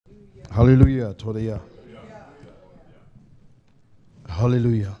Hallelujah. Todayah.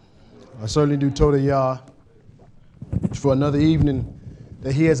 Hallelujah. I certainly do Todayah for another evening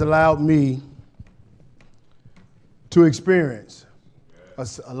that he has allowed me to experience.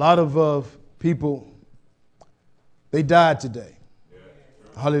 A lot of people, they died today.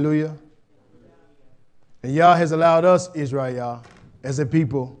 Hallelujah. And Yah has allowed us, YisraYah, as a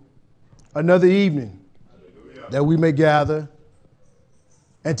people, another evening that we may gather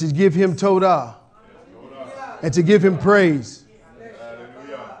and to give him Todah and to give him praise.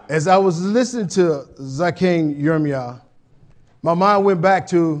 As I was listening to Shimriy, my mind went back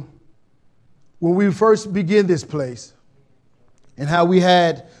to when we first began this place and how we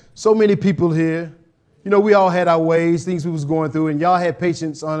had so many people here. You know, we all had our ways, things we was going through, and y'all had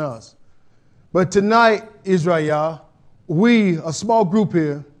patience on us. But tonight, YisraYah, we, a small group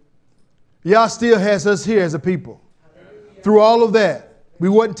here, Yah still has us here as a people. Hallelujah. Through all of that, we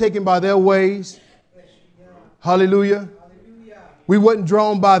wasn't taken by their ways. Hallelujah. Hallelujah. We wasn't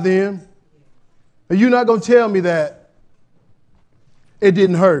drawn by them. And you're not going to tell me that it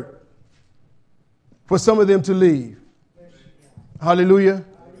didn't hurt for some of them to leave. Hallelujah.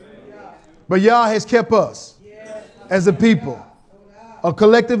 But Yah has kept us as a people, a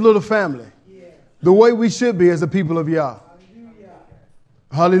collective little family, the way we should be as a people of Yah.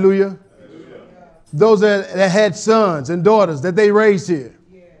 Hallelujah. Those that had sons and daughters that they raised here.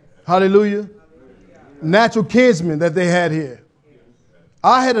 Hallelujah. Natural kinsmen that they had here.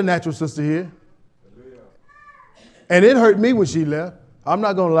 I had a natural sister here. And it hurt me when she left. I'm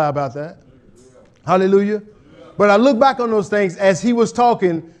not going to lie about that. Hallelujah. But I look back on those things as he was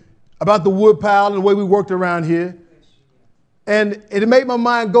talking about the wood pile and the way we worked around here. And it made my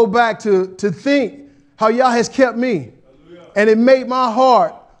mind go back to think how Yah has kept me. And it made my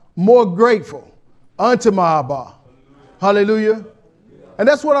heart more grateful unto my Abba. Hallelujah. And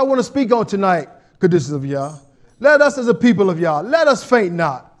that's what I want to speak on tonight, conditions of Yah. Let us as a people of Yah, let us faint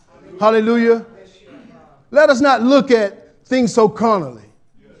not. Hallelujah. Let us not look at things so carnally.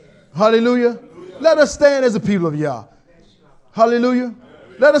 Hallelujah. Let us stand as a people of Yah. Hallelujah.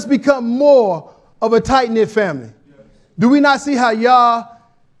 Let us become more of a tight-knit family. Do we not see how Yah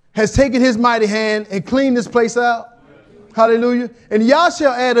has taken his mighty hand and cleaned this place out? Hallelujah. And Yah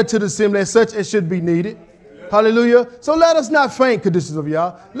shall add unto the assembly as such as should be needed. Hallelujah. So let us not faint, conditions of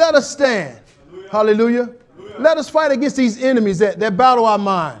Yah. Let us stand. Hallelujah. Let us fight against these enemies that battle our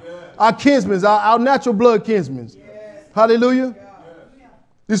mind. Our kinsmen, our natural blood kinsmen. Hallelujah.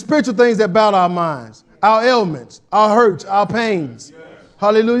 The spiritual things that battle our minds, our ailments, our hurts, our pains.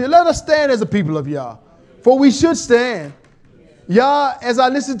 Hallelujah. Let us stand as a people of Yah. For we should stand. Yah, as I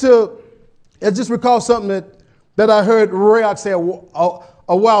listened to, I just recall something that I heard YisraYah say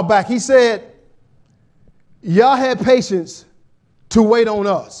a while back. He said, Yah had patience to wait on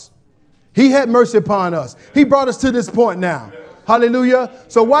us. He had mercy upon us. He brought us to this point now. Hallelujah.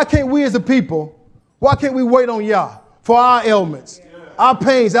 So why can't we as a people, why can't we wait on Yah for our ailments, our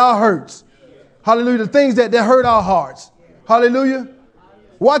pains, our hurts? Hallelujah. The things that hurt our hearts. Hallelujah.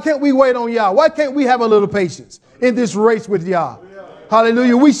 Why can't we wait on Yah? Why can't we have a little patience in this race with Yah?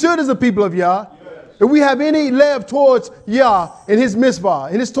 Hallelujah. We should as a people of Yah. If we have any love towards Yah in his mitzvah,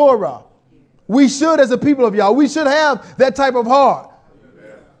 in his Torah, we should as a people of Yah, we should have that type of heart.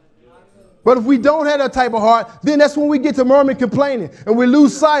 But if we don't have that type of heart, then that's when we get to murmuring, complaining, and we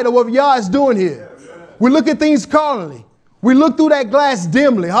lose sight of what Yah is doing here. We look at things carnally. We look through that glass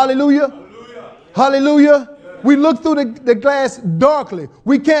dimly. Hallelujah. Hallelujah. We look through the glass darkly.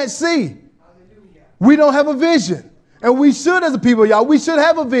 We can't see. We don't have a vision. And we should as a people, y'all, we should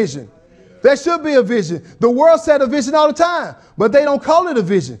have a vision. There should be a vision. The world set a vision all the time, but they don't call it a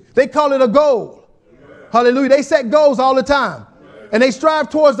vision. They call it a goal. Hallelujah. They set goals all the time, and they strive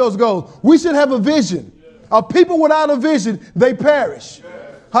towards those goals. We should have a vision. A people without a vision, they perish.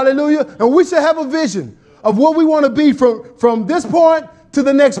 Hallelujah. And we should have a vision of what we want to be from this point to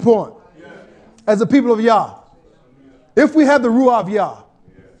the next point as a people of Yah. If we have the Ruach of Yah.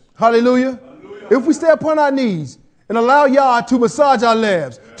 Hallelujah. If we stay upon our knees and allow Yah to massage our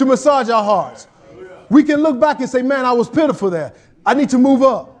lives, to massage our hearts, we can look back and say, man, I was pitiful there. I need to move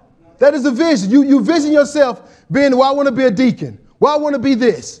up. That is a vision. You vision yourself being, well, I want to be a deacon. Well, I want to be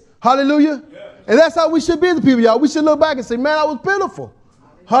this. Hallelujah. And that's how we should be the people, y'all. We should look back and say, man, I was pitiful.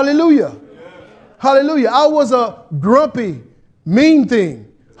 Hallelujah. Hallelujah. I was a grumpy, mean thing.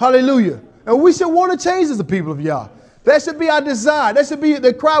 Hallelujah. And we should want to change as the people of Yah. That should be our desire. That should be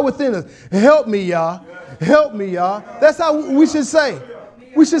the cry within us. Help me, Yah. Help me, Yah. That's how we should say.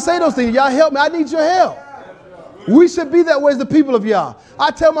 We should say those things. Yah, help me. I need your help. We should be that way as the people of Yah. I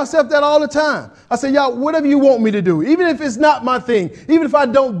tell myself that all the time. I say, Yah, whatever you want me to do, even if it's not my thing, even if I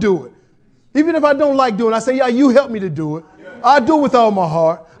don't do it, Even if I don't like doing it, I say, yeah, you help me to do it. I do it with all my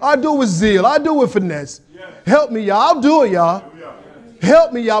heart. I do it with zeal. I do it with finesse. Help me, y'all. I'll do it, y'all.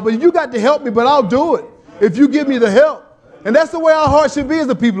 Help me, y'all. But you got to help me, but I'll do it if you give me the help. And that's the way our heart should be as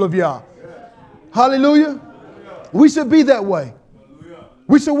the people of Yah. Hallelujah. We should be that way.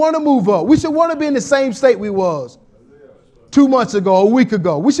 We should want to move up. We should want to be in the same state we was 2 months ago, a week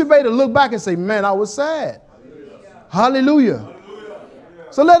ago. We should be able to look back and say, man, I was sad. Hallelujah.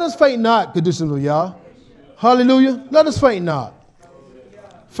 So let us faint not, conditional Yah. Hallelujah. Let us faint not.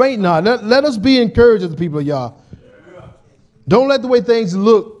 Faint not. Let us be encouraged as the people of Yah. Don't let the way things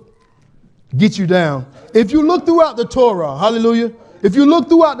look get you down. If you look throughout the Torah, hallelujah. If you look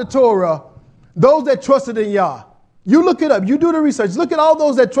throughout the Torah, those that trusted in Yah, you look it up. You do the research. Look at all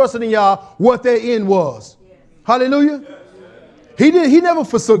those that trusted in Yah, what their end was. Hallelujah. He never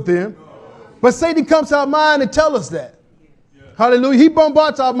forsook them. But Satan comes to our mind and tell us that. Hallelujah. He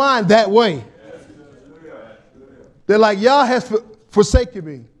bombards our mind that way. They're like, Yah has forsaken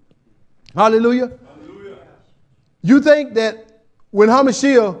me. Hallelujah. You think that when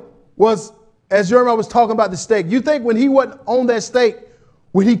Hamashiach was, as Jeremiah was talking about the stake, you think when he wasn't on that stake,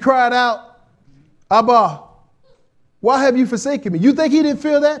 when he cried out, Abba, why have you forsaken me? You think he didn't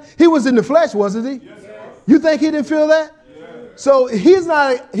feel that? He was in the flesh, wasn't he? Yes, you think he didn't feel that? Yes. So he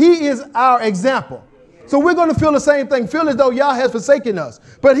is our example. So we're going to feel the same thing, feel as though Yah has forsaken us.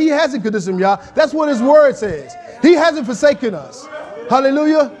 But he hasn't, conditioned Yah. That's what his word says. He hasn't forsaken us.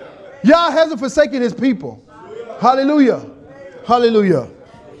 Hallelujah. Yah hasn't forsaken his people. Hallelujah. Hallelujah.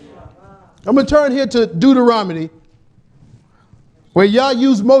 I'm going to turn here to Deuteronomy, where Yah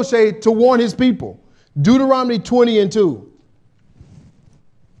used Moshe to warn his people. Deuteronomy 20:2.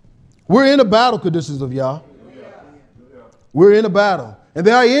 We're in a battle, conditions of Yah. We're in a battle. And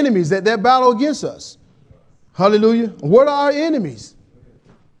there are enemies that battle against us. Hallelujah. What are our enemies?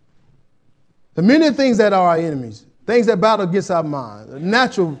 The many things that are our enemies. Things that battle against our mind.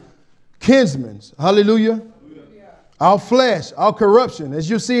 Natural kinsmen. Hallelujah. Our flesh, our corruption, as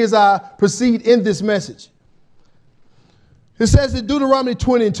you see as I proceed in this message. It says in Deuteronomy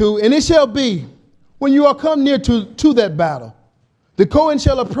 20:2, and it shall be when you are come near to that battle, the Kohen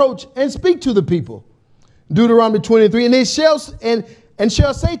shall approach and speak to the people. Deuteronomy 23, and they shall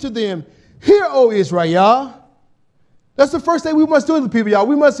say to them, hear, O YisraYah. That's the first thing we must do to the people, y'all.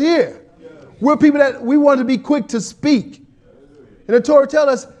 We must hear. We're people that we want to be quick to speak. And the Torah tells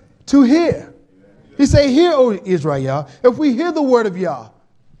us to hear. He say, hear, O YisraYah. If we hear the word of Yah,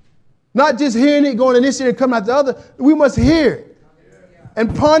 not just hearing it, going in this ear and coming out the other, we must hear it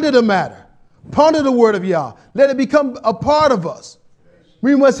and ponder the matter. Ponder the word of Yah. Let it become a part of us.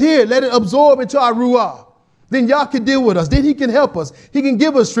 We must hear it. Let it absorb into our ruah. Then Yah can deal with us. Then he can help us. He can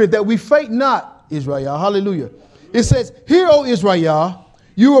give us strength that we faint not, YisraYah. Hallelujah. It says, hear, O YisraYah,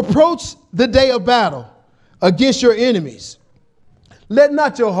 you approach the day of battle against your enemies. Let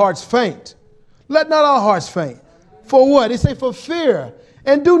not your hearts faint. Let not our hearts faint. For what? It say for fear.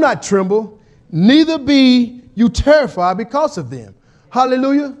 And do not tremble, neither be you terrified because of them.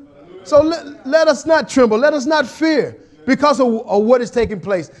 Hallelujah. So let us not tremble. Let us not fear because of what is taking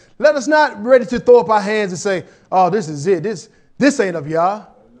place. Let us not ready to throw up our hands and say, oh, this is it. This ain't of Yah.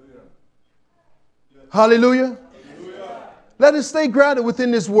 Hallelujah. Let us stay grounded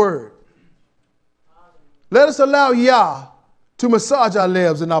within this word. Let us allow Yah to massage our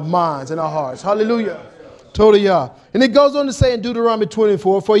lives and our minds and our hearts. Hallelujah. Total Yah. And it goes on to say in Deuteronomy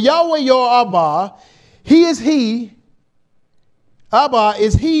 24, for Yahweh your Abba, Abba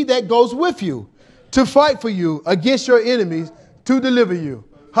is he that goes with you to fight for you against your enemies to deliver you.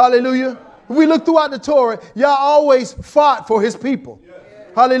 Hallelujah. If we look throughout the Torah, Yah always fought for his people.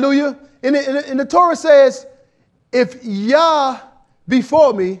 Hallelujah. And the Torah says, if Yah be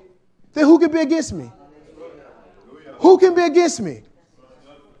for me, then who can be against me? Who can be against me?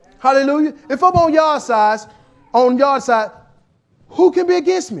 Hallelujah. If I'm on Yah's side, who can be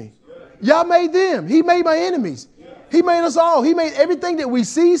against me? Yah made them. He made my enemies. He made us all. He made everything that we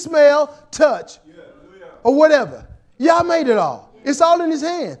see, smell, touch, or whatever. Yah made it all. It's all in his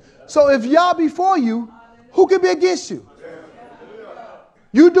hand. So if Yah be for you, who can be against you?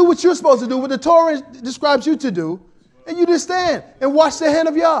 You do what you're supposed to do, what the Torah describes you to do, and you just stand and watch the hand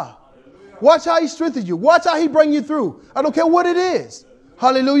of Yah. Watch how he strengthens you. Watch how he brings you through. I don't care what it is.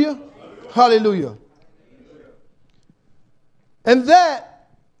 Hallelujah. Hallelujah. And that,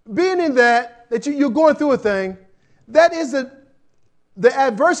 being in that you're going through a thing, that is the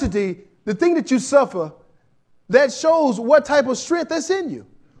adversity, the thing that you suffer, that shows what type of strength that's in you.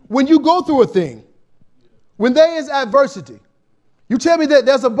 When you go through a thing, when there is adversity, you tell me that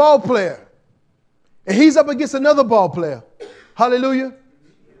there's a ball player and he's up against another ball player. Hallelujah.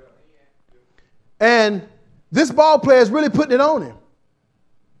 And this ball player is really putting it on him.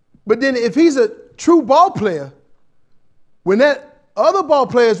 But then if he's a true ball player, when that other ball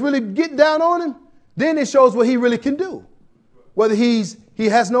player is really getting down on him, then it shows what he really can do. Whether he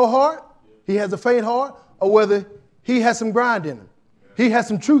has no heart, he has a faint heart, or whether he has some grind in him. He has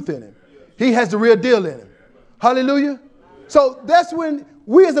some truth in him. He has the real deal in him. Hallelujah. So that's when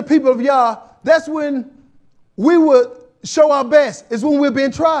we as the people of Yah, that's when we would show our best, is when we're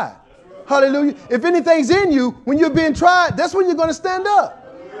being tried. Hallelujah. If anything's in you, when you're being tried, that's when you're going to stand up.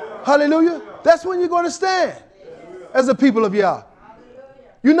 Hallelujah. That's when you're going to stand as the people of Yah.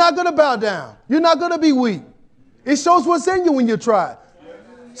 You're not going to bow down. You're not going to be weak. It shows what's in you when you're tried.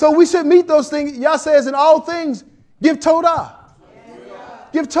 So we should meet those things. Yah says in all things, give Todah.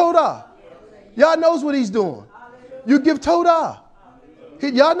 Give Todah. Yah knows what he's doing. You give Todah.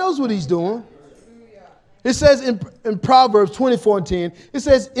 Yah knows what he's doing. It says in Proverbs 24:10, it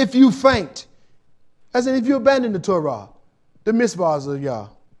says, if you faint, as in if you abandon the Torah, the mitzvahs of Yah.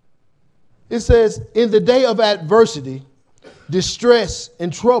 It says, in the day of adversity, distress,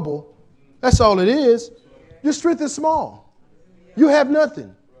 and trouble, that's all it is. Your strength is small. You have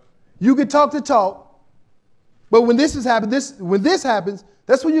nothing. You can talk the talk, but when this happens,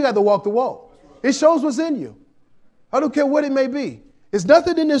 that's when you got to walk the walk. It shows what's in you. I don't care what it may be. It's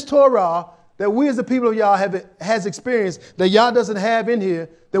nothing in this Torah that we as the people of Yah has experienced that Yah doesn't have in here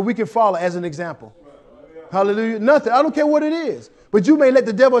that we can follow as an example. Hallelujah. Nothing. I don't care what it is. But you may let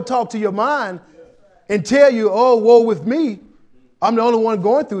the devil talk to your mind and tell you, oh, woe with me. I'm the only one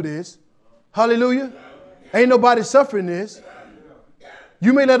going through this. Hallelujah. Ain't nobody suffering this.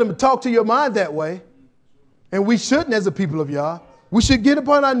 You may let him talk to your mind that way. And we shouldn't as the people of Yah. We should get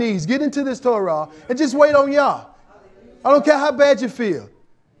upon our knees, get into this Torah, and just wait on Yah. I don't care how bad you feel.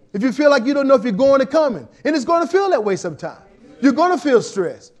 If you feel like you don't know if you're going or coming, and it's going to feel that way sometimes. You're going to feel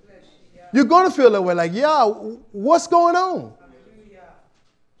stressed. You're going to feel that way, like, Yah, what's going on?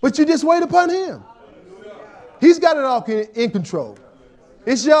 But you just wait upon him. He's got it all in control.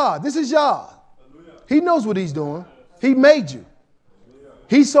 It's Yah. This is Yah. He knows what he's doing. He made you.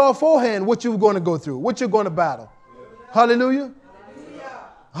 He saw beforehand what you were going to go through, what you're going to battle. Hallelujah.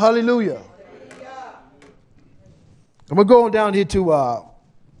 Hallelujah. I'm going to go on down here to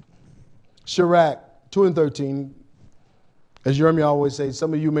Shimriy 2:13. As Jeremy always says,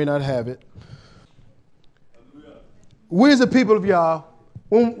 some of you may not have it. We as the people of Yah,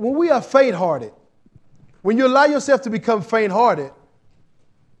 when we are faint-hearted, when you allow yourself to become faint-hearted,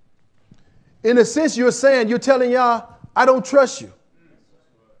 in a sense you're telling Yah, I don't trust you.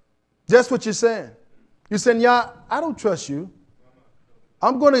 That's what you're saying. You're saying, Yah, I don't trust you.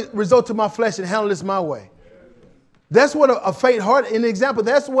 I'm going to resort to my flesh and handle this my way. That's what a faint-hearted, in the example,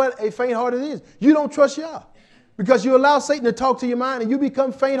 that's what a faint-hearted is. You don't trust Yah because you allow Satan to talk to your mind and you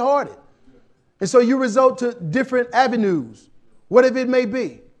become faint-hearted. And so you resort to different avenues, whatever it may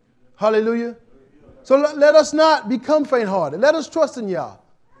be. Hallelujah. So let us not become faint-hearted. Let us trust in Yah.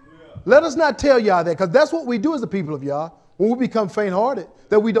 Let us not tell Yah that, because that's what we do as the people of Yah. When we become faint-hearted,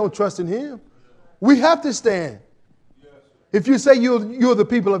 that we don't trust in him. We have to stand. If you say you're the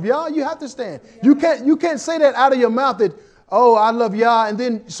people of Yah, you have to stand. You can't say that out of your mouth that, oh, I love Yah, and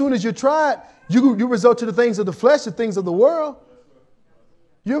then as soon as you try it, you resort to the things of the flesh, the things of the world.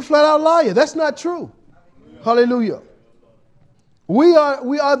 You're a flat-out liar. That's not true. Hallelujah. We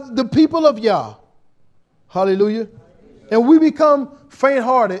are the people of Yah. Hallelujah. And we become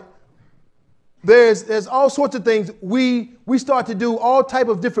faint-hearted. There's all sorts of things. We start to do all type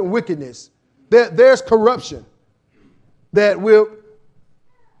of different wickedness. There's corruption that will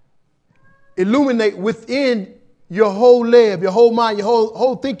illuminate within your whole life, your whole mind, your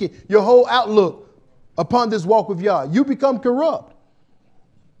whole thinking, your whole outlook upon this walk with Yah. You become corrupt.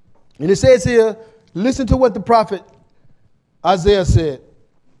 And it says here, listen to what the prophet Isaiah said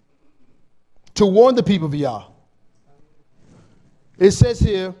to warn the people of Yah. It says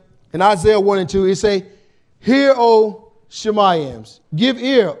here in Isaiah 1:2, it say, hear, O Shemaims, give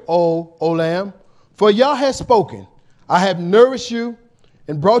ear, O Olam, for Yah has spoken. I have nourished you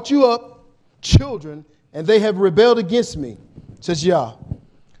and brought you up, children, and they have rebelled against me, says Yah.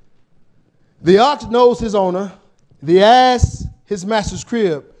 The ox knows his owner, the ass his master's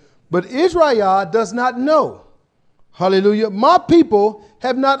crib, but YisraYah does not know. Hallelujah. My people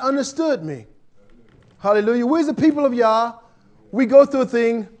have not understood me. Hallelujah. We're the people of Yah. We go through a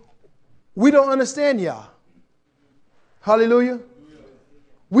thing. We don't understand Yah. Hallelujah.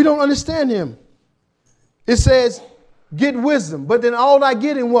 We don't understand him. It says, get wisdom, but then all I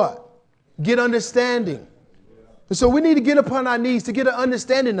get in what? Get understanding. And so we need to get upon our knees to get an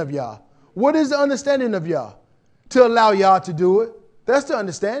understanding of Yah. What is the understanding of Yah? To allow Yah to do it. That's the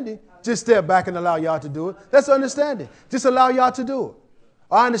understanding. Just step back and allow Yah to do it. That's the understanding. Just allow Yah to do it.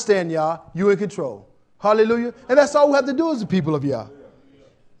 I understand, Yah. You in control. Hallelujah. And that's all we have to do as the people of Yah.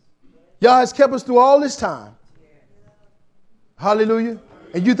 Yah has kept us through all this time. Hallelujah.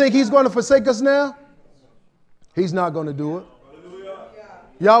 And you think he's going to forsake us now? He's not going to do it.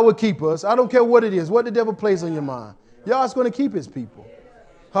 Yah will keep us. I don't care what it is, what the devil plays on your mind. Yah is going to keep his people.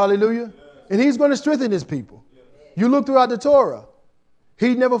 Hallelujah. And he's going to strengthen his people. You look throughout the Torah.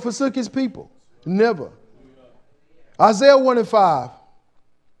 He never forsook his people. Never. Isaiah 1:5.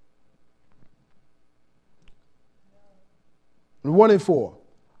 1:4.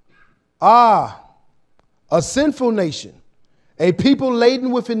 Ah, a sinful nation, a people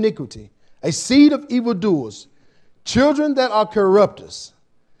laden with iniquity, a seed of evildoers, children that are corrupters.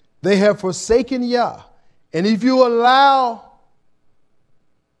 They have forsaken Yah. And if you allow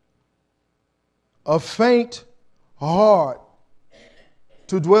a faint heart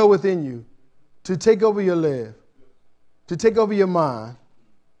to dwell within you, to take over your life, to take over your mind,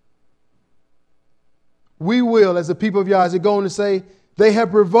 we will, as the people of Yah, as it going to say, they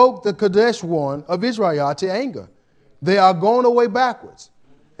have provoked the Kadesh one of YisraYah to anger. They are going away backwards.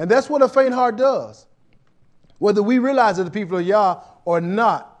 And that's what a faint heart does. Whether we realize that the people of Yah or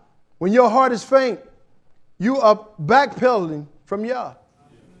not, when your heart is faint, you are backpedaling from Yah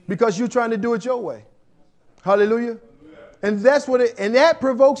because you're trying to do it your way. Hallelujah. And that's what and that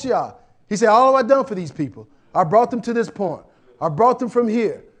provokes Yah. He said, all I've done for these people, I brought them to this point. I brought them from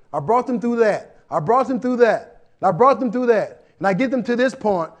here. I brought them through that. I brought them through that. I brought them through that. And I get them to this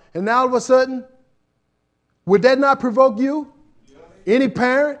point. And now all of a sudden, would that not provoke you? Any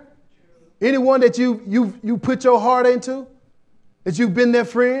parent? Anyone that you put your heart into? That you've been their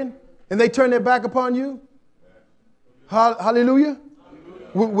friend? And they turn their back upon you? Hallelujah.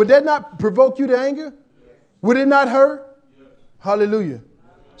 Would that not provoke you to anger? Would it not hurt? Hallelujah.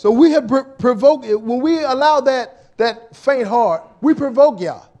 So we have provoked it. When we allow that faint heart, we provoke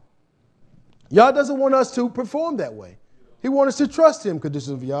Yah. Yah doesn't want us to perform that way. He wants us to trust him, conditions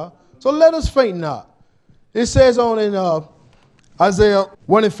of Yah. So let us faint not. It says on in Isaiah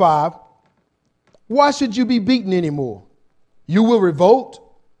 1:5, why should you be beaten anymore? You will revolt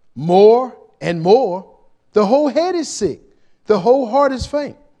more and more. The whole head is sick. The whole heart is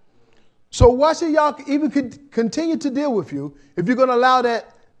faint. So why should Yah even continue to deal with you if you're going to allow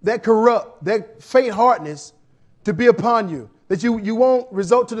that corrupt, that faint heartness to be upon you? That you won't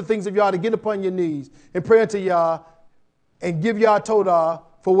resort to the things of Yah, to get upon your knees and pray unto Yah and give Yah Todah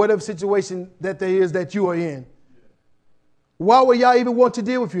for whatever situation that there is that you are in. Why would Yah even want to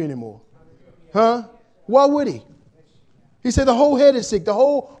deal with you anymore? Huh? Why would he? He said the whole head is sick. The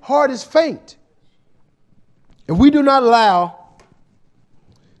whole heart is faint. If we do not allow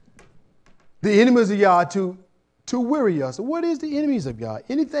the enemies of Yah to weary us. What is the enemies of Yah?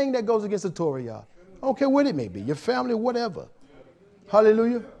 Anything that goes against the Torah, Yah. I don't care what it may be. Your family, whatever.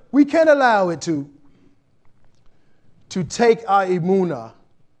 Hallelujah. We can't allow it to take our emunah,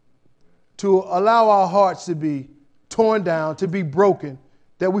 to allow our hearts to be torn down, to be broken,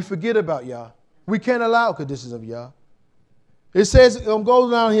 that we forget about Yah. We can't allow conditions of Yah. It says, go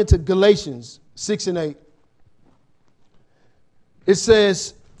down here to Galatians 6:8. It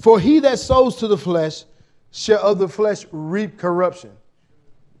says, for he that sows to the flesh shall of the flesh reap corruption.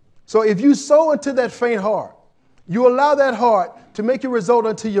 So if you sow into that faint heart, you allow that heart to make it result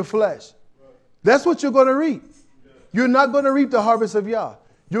unto your flesh. That's what you're going to reap. You're not going to reap the harvest of Yah.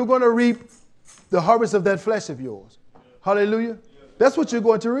 You're going to reap the harvest of that flesh of yours. Hallelujah. That's what you're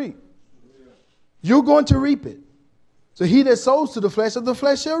going to reap. You're going to reap it. So he that sows to the flesh of the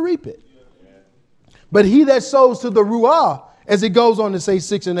flesh shall reap it. But he that sows to the Ruah, as it goes on to say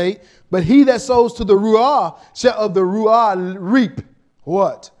 6 and 8, but he that sows to the Ruah shall of the Ruah reap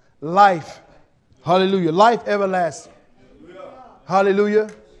what? Life. Hallelujah. Life everlasting. Hallelujah.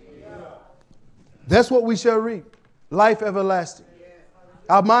 That's what we shall reap. Life everlasting.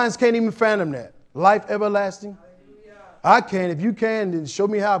 Our minds can't even fathom that. Life everlasting. I can. If you can, then show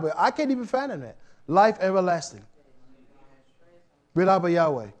me how. But I can't even fathom that. Life everlasting. With Abba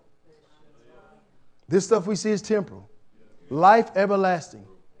Yahweh. This stuff we see is temporal. Life everlasting.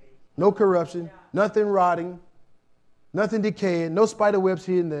 No corruption. Nothing rotting. Nothing decaying. No spider webs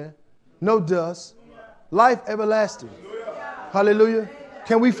here and there. No dust. Life everlasting. Hallelujah.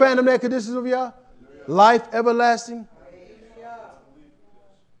 Can we fathom that conditions of Yah? Life everlasting.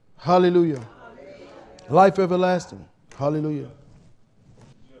 Hallelujah. Life everlasting. Hallelujah.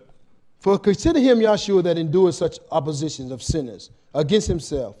 For consider him, Yahshua, that endures such oppositions of sinners against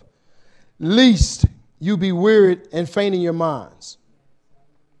himself, lest you be wearied and faint in your minds.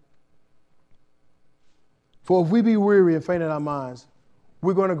 For if we be weary and faint in our minds,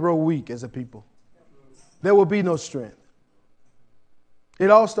 we're going to grow weak as a people. There will be no strength. It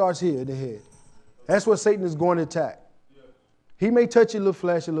all starts here in the head. That's what Satan is going to attack. He may touch your little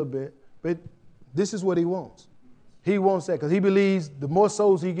flesh a little bit, but this is what he wants. He wants that because he believes the more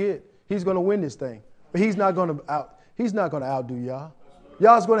souls he get, he's going to win this thing. But he's not going to outdo y'all.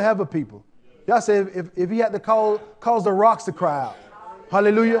 Y'all's going to have a people. Y'all say if he had to cause the rocks to cry out,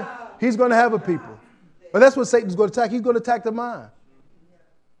 hallelujah, he's going to have a people. But that's what Satan's going to attack. He's going to attack the mind.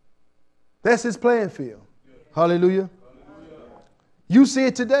 That's his playing field. Hallelujah. You see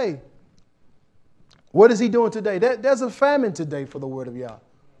it today. What is he doing today? There's a famine today for the word of Yah.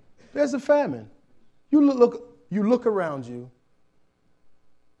 There's a famine. You look around you.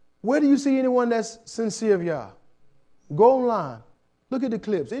 Where do you see anyone that's sincere of Yah? Go online. Look at the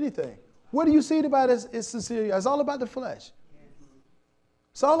clips, anything. What do you see about is sincere Yah? It's all about the flesh.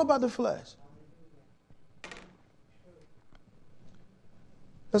 It's all about the flesh.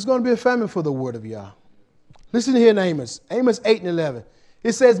 There's going to be a famine for the word of Yah. Listen here in Amos 8 and 11.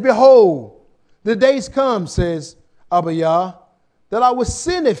 It says, behold, the days come, says Akwh Yah, that I will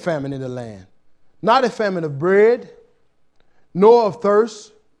send a famine in the land, not a famine of bread, nor of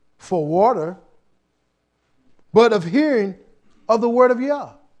thirst for water, but of hearing of the word of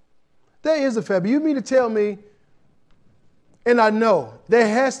Yah. There is a famine. You mean to tell me, and I know there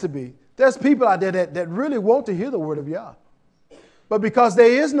has to be, there's people out there that really want to hear the word of Yah. But because there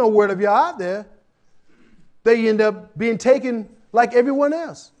is no word of Yah out there, they end up being taken like everyone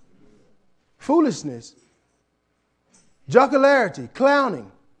else. Foolishness, jocularity,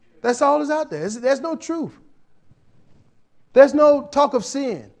 clowning. That's all that's out there. There's no truth. There's no talk of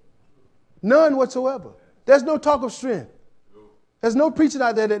sin. None whatsoever. There's no talk of strength. There's no preaching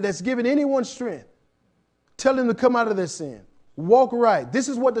out there that's giving anyone strength. Tell them to come out of their sin. Walk right. This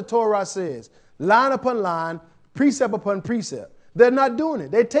is what the Torah says. Line upon line, precept upon precept. They're not doing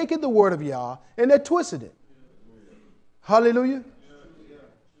it. They're taking the word of Yah and they're twisting it. Hallelujah.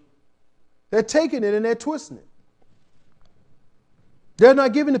 They're taking it and they're twisting it. They're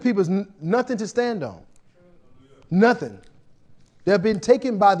not giving the people nothing to stand on. Nothing. They've been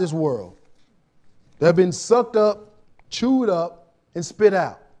taken by this world. They've been sucked up, chewed up, and spit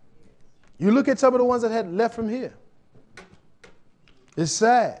out. You look at some of the ones that had left from here. It's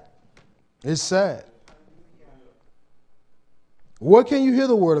sad. It's sad. Where can you hear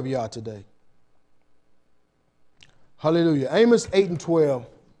the word of Yah today? Hallelujah. Amos 8 and 12.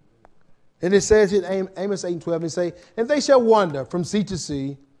 And it says in Amos 8 and 12, it say, and they shall wander from sea to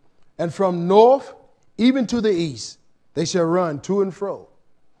sea, and from north even to the east. They shall run to and fro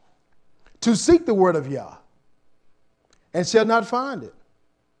to seek the word of Yah, and shall not find it.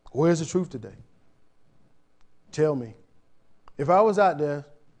 Where's the truth today? Tell me. If I was out there,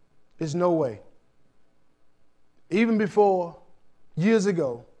 there's no way. Even before, years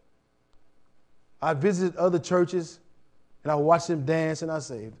ago, I visited other churches and I watched them dance and I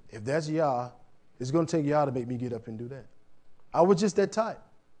say, if that's Yah, it's going to take Yah to make me get up and do that. I was just that type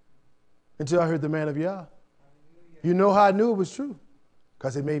until I heard the man of Yah. You know how I knew it was true?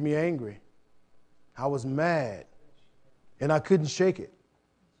 Because it made me angry. I was mad and I couldn't shake it.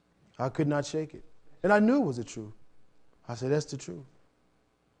 I could not shake it. And I knew it was the truth. I said, that's the truth.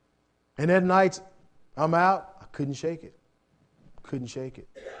 And at night, I'm out. I couldn't shake it. Couldn't shake it.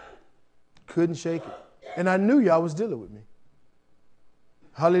 Couldn't shake it. And I knew Yah was dealing with me.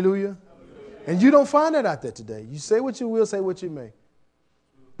 Hallelujah. And you don't find that out there today. You say what you will, say what you may.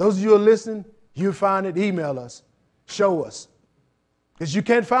 Those of you who are listening, you find it, email us. Show us. Because you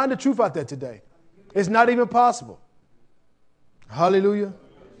can't find the truth out there today. It's not even possible. Hallelujah.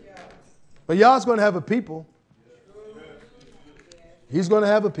 But Yah's going to have a people. He's going to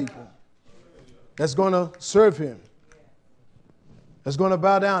have a people that's going to serve him. That's going to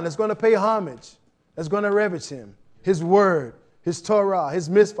bow down. That's going to pay homage. That's going to reverence him. His word, his Torah, his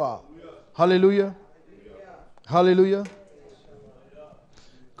mitzvah. Hallelujah. Hallelujah.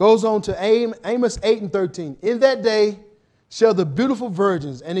 Goes on to Amos 8 and 13. In that day shall the beautiful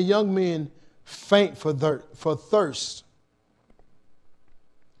virgins and the young men faint for thirst.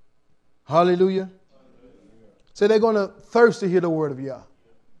 Hallelujah. So they're going to thirst to hear the word of Yah.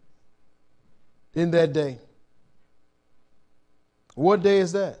 In that day. What day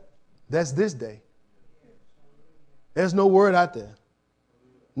is that? That's this day. There's no word out there.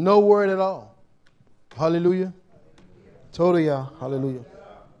 No word at all. Hallelujah. Total Yah. Hallelujah.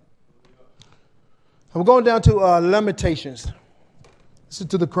 I'm going down to Lamentations. Listen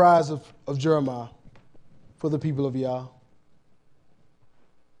to the cries of Jeremiah for the people of Yah.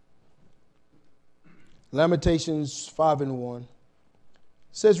 Lamentations 5 and 1. It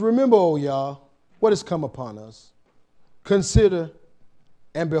says, remember, O Yah, what has come upon us. Consider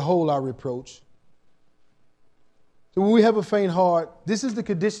and behold our reproach. So when we have a faint heart, this is the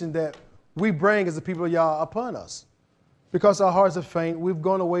condition that we bring as the people of Yah upon us. Because our hearts are faint, we've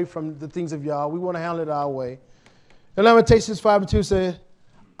gone away from the things of Yah. We want to handle it our way. And Lamentations 5:2 says,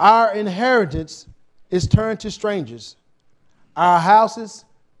 our inheritance is turned to strangers, our houses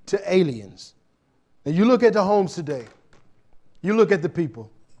to aliens. And you look at the homes today. You look at the people.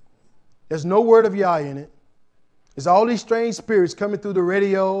 There's no word of Yah in it. There's all these strange spirits coming through the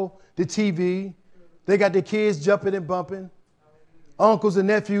radio, the TV. They got their kids jumping and bumping. Uncles and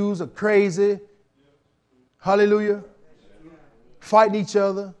nephews are crazy. Hallelujah. Fighting each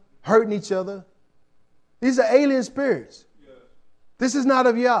other, hurting each other. These are alien spirits. This is not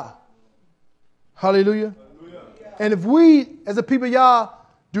of Yah. Hallelujah. And if we, as a people of Yah,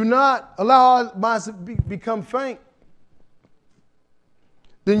 do not allow our minds to become faint,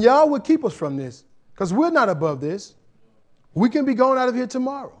 then Yah will keep us from this. Because we're not above this. We can be going out of here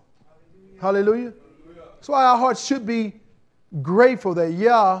tomorrow. Hallelujah. That's why our hearts should be grateful that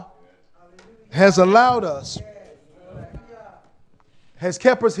Yah has allowed us, has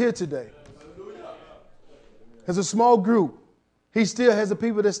kept us here today. As a small group, he still has the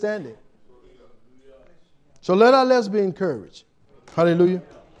people that's standing. So let our lives be encouraged. Hallelujah.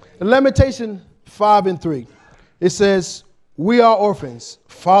 In Lamentation 5:3, it says, we are orphans,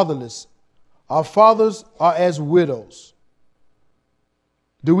 fatherless. Our fathers are as widows.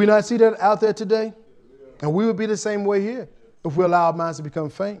 Do we not see that out there today? And we would be the same way here if we allow our minds to become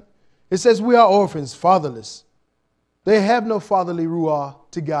faint. It says we are orphans, fatherless. They have no fatherly ruah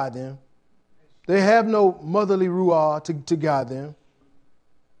to guide them. They have no motherly ruah to guide them.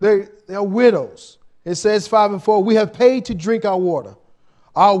 They are widows. It says 5:4, we have paid to drink our water.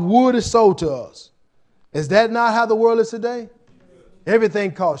 Our wood is sold to us. Is that not how the world is today?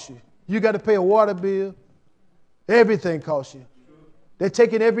 Everything costs you. You got to pay a water bill. Everything costs you. They're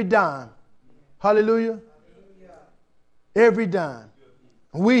taking every dime. Hallelujah. Every dime.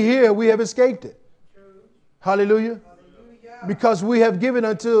 We here, we have escaped it. Hallelujah. Because we have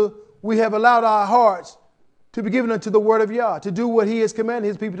allowed our hearts to be given unto the word of Yah, to do what he has commanded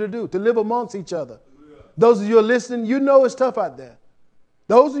his people to do, to live amongst each other. Those of you who are listening, you know it's tough out there.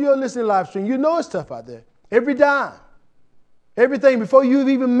 Those of you who are listening live stream, you know it's tough out there. Every dime, everything before you've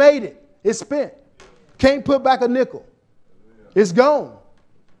even made it, it's spent. Can't put back a nickel. It's gone.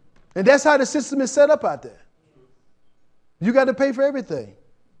 And that's how the system is set up out there. You got to pay for everything.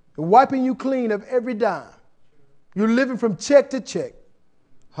 They're wiping you clean of every dime. You're living from check to check.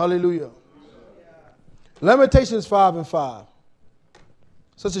 Hallelujah. Lamentations 5:5.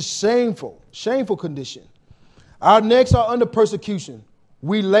 Such a shameful condition. Our necks are under persecution.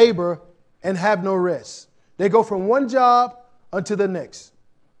 We labor and have no rest. They go from one job unto the next.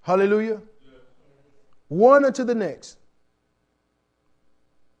 Hallelujah. One unto the next.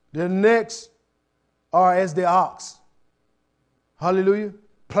 Their necks are as the ox. Hallelujah.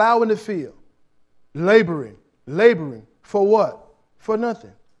 Plowing the field. Laboring. For what? For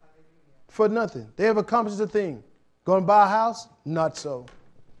nothing. For nothing. They have accomplished a thing. Going to buy a house? Not so.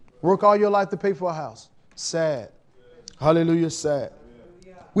 Work all your life to pay for a house. Sad. Hallelujah. Sad.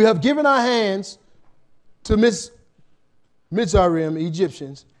 We have given our hands to Mizraim,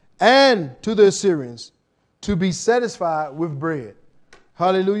 Egyptians, and to the Assyrians to be satisfied with bread.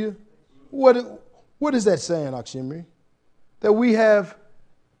 Hallelujah. What is that saying, Akwh Shimriy? That we have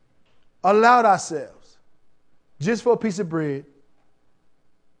allowed ourselves just for a piece of bread,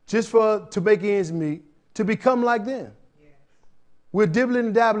 just to make ends meet, to become like them. Yes. We're dibbling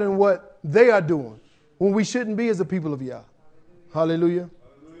and dabbling in what they are doing when we shouldn't be as a people of Yah. Hallelujah.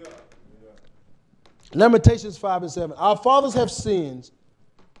 Hallelujah. Lamentations 5:7. Our fathers have sinned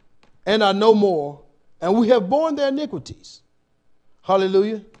and are no more, and we have borne their iniquities.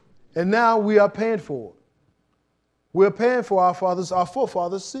 Hallelujah. And now we are paying for it. We're paying for our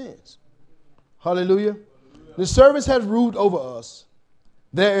forefathers' sins. Hallelujah. The servants have ruled over us.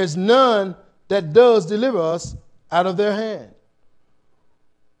 There is none that does deliver us out of their hand.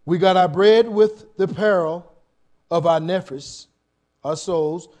 We got our bread with the peril of our nefesh, our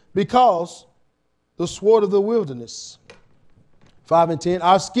souls, because the sword of the wilderness. 5:10.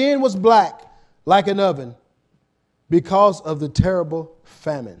 Our skin was black like an oven because of the terrible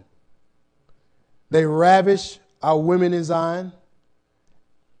famine. They ravish our women in Zion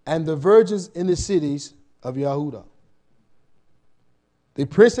and the virgins in the cities of Yehudah. The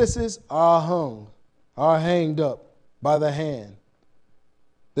princesses are hanged up by the hand.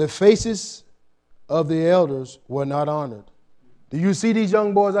 The faces of the elders were not honored. Do you see these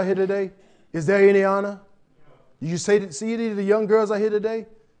young boys out here today? Is there any honor? Do you see any of the young girls out here today?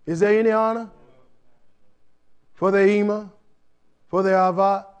 Is there any honor? For the Ema, for their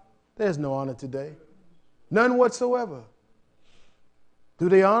avad, there's no honor today. None whatsoever. Do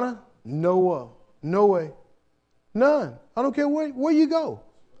they honor? No way. None. I don't care where you go.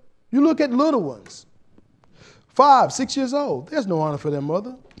 You look at little ones, 5, 6 years old. There's no honor for their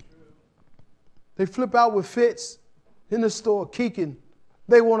mother. They flip out with fits in the store, kicking.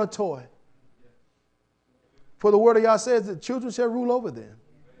 They want a toy. For the word of Yah says that children shall rule over them.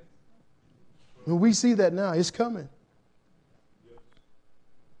 And we see that now. It's coming.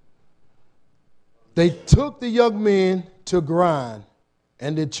 They took the young men to grind,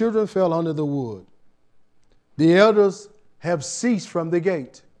 and the children fell under the wood. The elders have ceased from the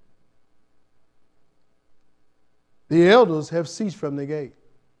gate. The elders have ceased from the gate.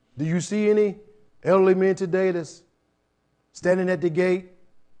 Do you see any elderly men today that's standing at the gate,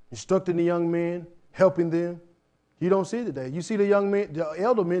 instructing the young men, helping them? You don't see it today. You see the young men, the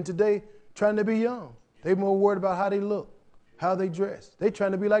elder men today trying to be young. They're more worried about how they look, how they dress. They're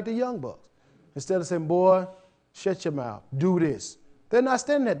trying to be like the young bucks. Instead of saying, boy, shut your mouth, do this. They're not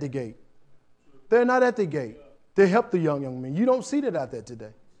standing at the gate. They're not at the gate. They help the young men. You don't see that out there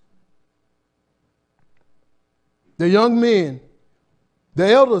today. The young men, the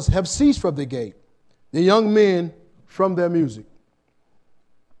elders have ceased from the gate. The young men from their music.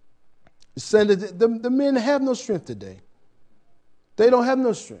 The men have no strength today. They don't have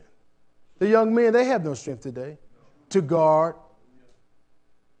no strength. The young men, they have no strength today to guard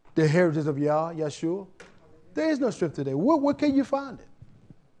the heritage of Yahshua. There is no strength today. Where can you find it?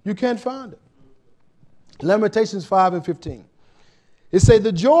 You can't find it. Lamentations 5 and 15. It says,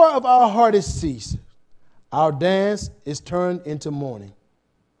 the joy of our heart is ceased. Our dance is turned into mourning.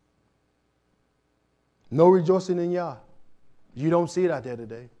 No rejoicing in Yah. You don't see it out there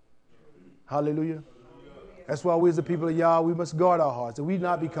today. Hallelujah. That's why we as the people of Yah, we must guard our hearts, that we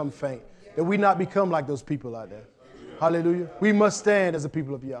not become faint, that we not become like those people out there. Hallelujah. We must stand as a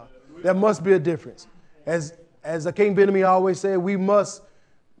people of Yah. There must be a difference. As King Benjamin always said, we must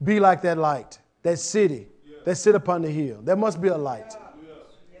be like that light, that city that sit upon the hill. There must be a light.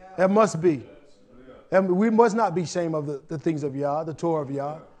 There must be. And we must not be ashamed of the things of Yah, the Torah of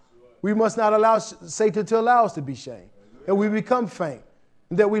Yah. We must not allow Satan to allow us to be shamed. And we become faint.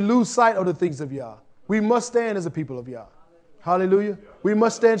 And that we lose sight of the things of Yah. We must stand as a people of Yah. Hallelujah. We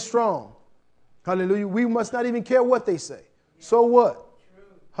must stand strong. Hallelujah. We must not even care what they say. So what?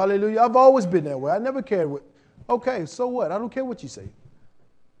 Hallelujah. I've always been that way. I never cared what. Okay, so what? I don't care what you say.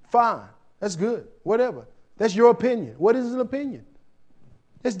 Fine. That's good. Whatever. That's your opinion. What is an opinion?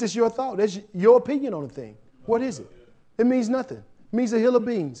 That's just your thought. That's your opinion on a thing. What is it? It means nothing. It means a hill of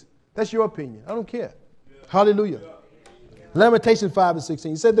beans. That's your opinion. I don't care. Hallelujah. Lamentations 5 and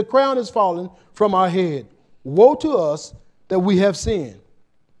 16. He said, the crown is fallen from our head. Woe to us that we have sinned.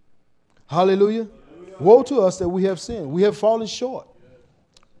 Hallelujah. Woe to us that we have sinned. We have fallen short.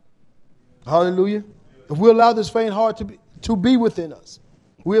 Hallelujah. If we allow this faint heart to be within us,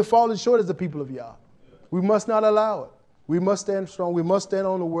 we have fallen short as the people of Yah. We must not allow it. We must stand strong. We must stand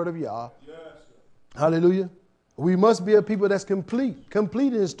on the word of Yah. Yes. Hallelujah. We must be a people that's complete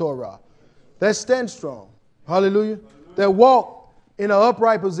in His Torah. That stand strong. Hallelujah. That walk in an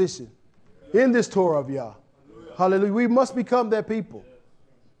upright position in this Torah of Yah. Hallelujah. We must become that people.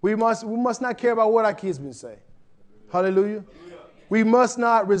 We must not care about what our kids been saying. Hallelujah. We must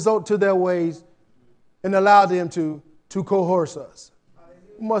not resort to their ways and allow them to coerce us.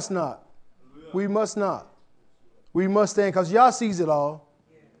 We must not. We must not. We must stand because Yah sees it all.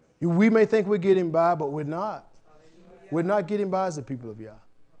 We may think we're getting by, but we're not. We're not getting by as the people of Yah.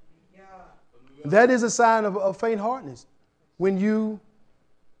 That is a sign of faint-heartedness. When you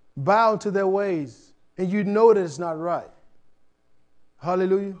bow to their ways and you know that it's not right.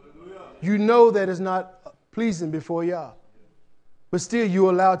 Hallelujah. You know that it's not pleasing before Yah. But still you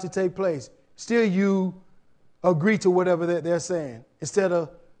allow it to take place. Still you agree to whatever they're saying. Instead of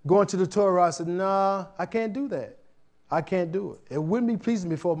going to the Torah and saying, nah, I can't do that. I can't do it. It wouldn't be pleasing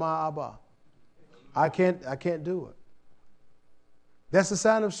before my Abba. I can't do it. That's a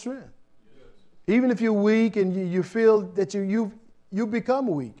sign of strength. Even if you're weak and you feel that you become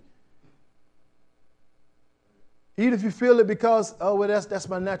weak. Even if you feel it because, oh, well, that's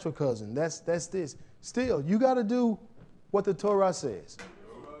my natural cousin. That's this. Still, you got to do what the Torah says.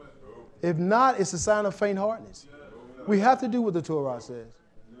 If not, it's a sign of faint-heartedness. We have to do what the Torah says.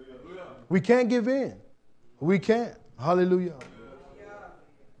 We can't give in. We can't. Hallelujah.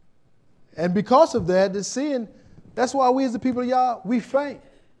 And because of that, the sin, that's why we as the people of Yah, we faint.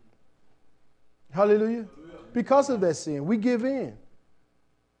 Hallelujah. Because of that sin, we give in.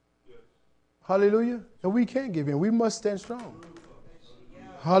 Hallelujah. And we can't give in. We must stand strong.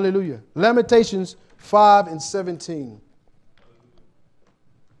 Hallelujah. Lamentations 5 and 17.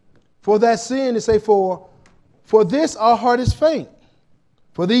 For that sin, it say, for this our heart is faint.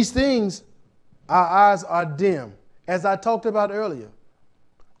 For these things our eyes are dim. As I talked about earlier,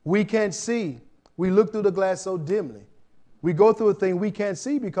 we can't see. We look through the glass so dimly. We go through a thing we can't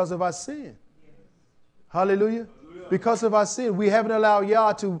see because of our sin. Hallelujah. Because of our sin, we haven't allowed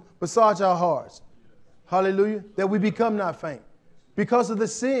Yah to massage our hearts. Hallelujah. That we become not faint. Because of the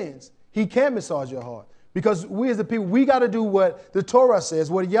sins, he can massage your heart. Because we as the people, we got to do what the Torah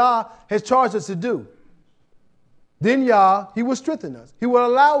says, what Yah has charged us to do. Then Yah, he will strengthen us. He will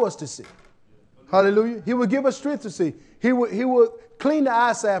allow us to see. Hallelujah. He will give us strength to see. He will clean the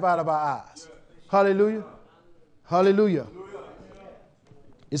eye salve out of our eyes. Hallelujah. Hallelujah.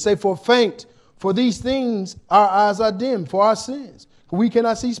 It say, for faint, for these things our eyes are dim, for our sins. We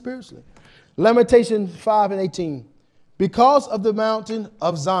cannot see spiritually. Lamentations 5:18. Because of the mountain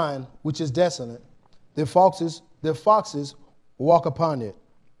of Zion, which is desolate, the foxes walk upon it.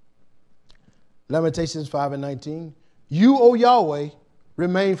 Lamentations 5:19. You, O Yahweh,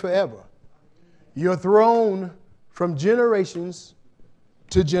 remain forever. Your throne from generations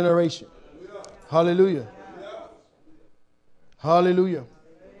to generation. Hallelujah. Hallelujah.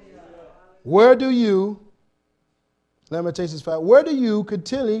 Where do you, Lamentations 5, where do you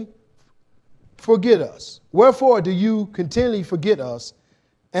continually forget us? Wherefore do you continually forget us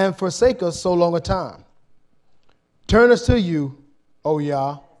and forsake us so long a time? Turn us to you, O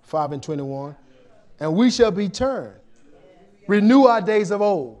Yah, 5:21, and we shall be turned. Renew our days of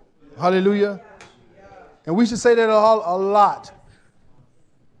old. Hallelujah. And we should say that a lot.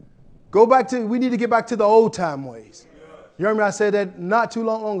 We need to get back to the old time ways. You remember I said that not too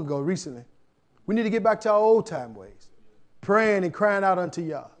long ago, recently. We need to get back to our old time ways. Praying and crying out unto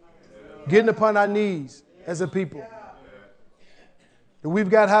Yah. Getting upon our knees as a people. And we've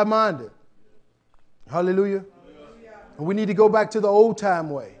got high-minded. Hallelujah. And we need to go back to the old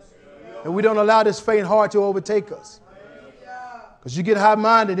time way. And we don't allow this faint heart to overtake us. Because you get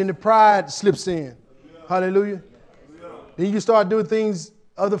high-minded and the pride slips in. Hallelujah. Then you start doing things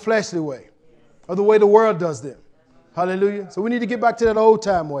of the fleshly way. Or the way the world does them. Hallelujah. So we need to get back to that old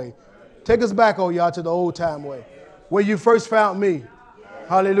time way. Take us back, oh Yah, to the old time way. Where you first found me.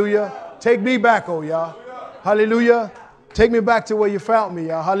 Hallelujah. Take me back, oh Yah. Hallelujah. Take me back to where you found me,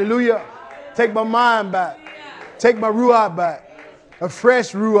 Yah. Hallelujah. Take my mind back. Take my ruah back. A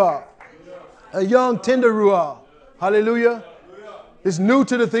fresh ruah. A young, tender ruah. Hallelujah. It's new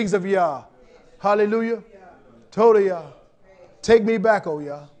to the things of Yah. Hallelujah. Total Yah. Take me back, oh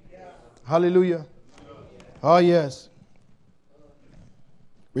Yah. Hallelujah. Oh, yes.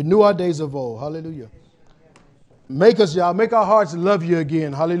 Renew our days of old. Hallelujah. Make us, Yah. Make our hearts love you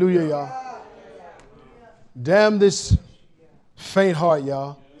again. Hallelujah, Yah. Damn this faint heart,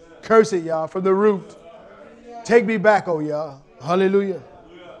 Yah. Curse it, Yah, from the root. Take me back, oh Yah. Hallelujah.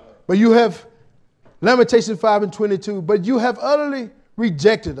 But you have, Lamentations 5:22, but you have utterly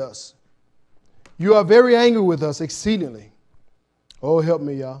rejected us. You are very angry with us exceedingly. Oh, help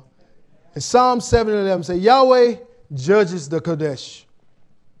me, Yah. And Psalm 7:11 say, Yahweh judges the Kadesh.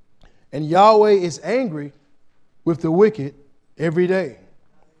 And Yahweh is angry with the wicked every day.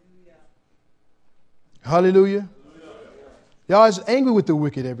 Hallelujah. Yah is angry with the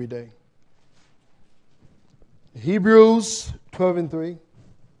wicked every day. Hebrews 12:3.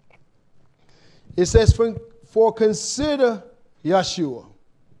 It says, for consider Yeshua,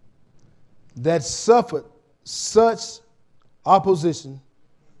 that suffered such opposition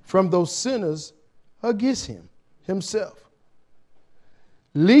from those sinners against himself.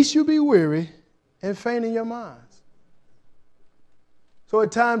 Lest you be weary and faint in your minds. So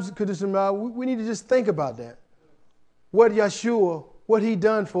at times, we need to just think about that. What Yeshua, what he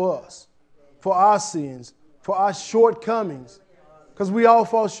done for us, for our sins, for our shortcomings. Because we all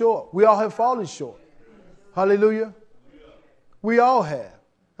fall short. We all have fallen short. Hallelujah. We all have.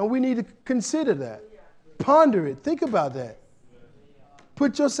 And we need to consider that. Ponder it. Think about that.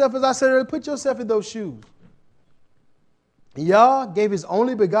 Put yourself, as I said earlier, put yourself in those shoes. Yah gave his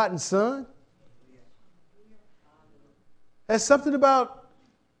only begotten son. There's something about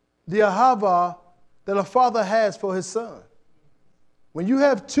the ahava that a father has for his son. When you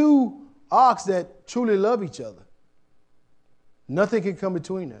have two ox that truly love each other, nothing can come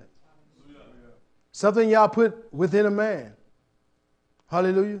between that. Something Yah put within a man.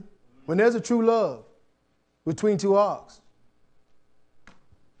 Hallelujah. When there's a true love between two ox,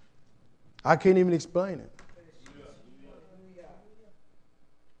 I can't even explain it.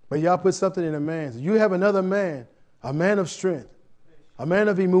 But Yah put something in a man. So you have another man, a man of strength, a man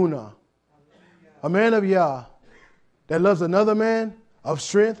of emunah, a man of Yah that loves another man of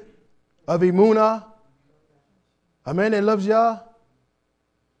strength, of emunah, a man that loves Yah.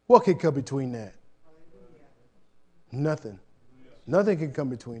 What can come between that? Nothing. Nothing can come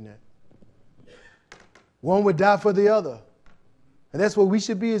between that. One would die for the other. And that's what we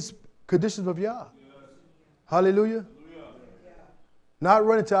should be as conditions of Yah. Hallelujah. Not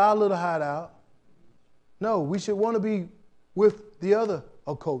running to our little hideout. No, we should want to be with the other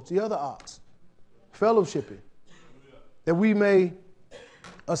occults, the other ox, fellowshipping, that we may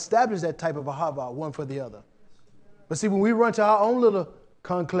establish that type of a hava, one for the other. But see, when we run to our own little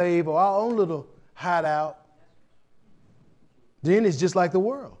conclave or our own little hideout, then it's just like the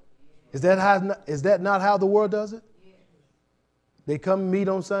world. Is that not how the world does it? They come meet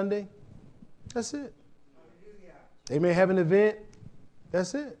on Sunday. That's it. They may have an event.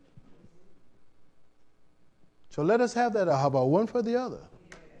 That's it. So let us have that ahava, one for the other.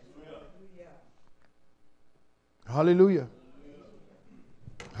 Hallelujah.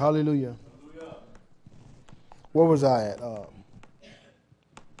 Hallelujah. Where was I at?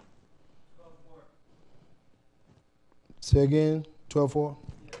 Say again, 12:4.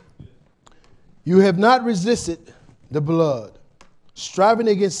 You have not resisted the blood, striving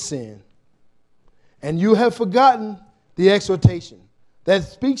against sin, and you have forgotten the exhortation that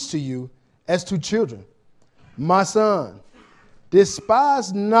speaks to you as to children. My son,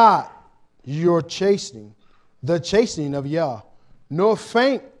 despise not your chastening, the chastening of Yah, nor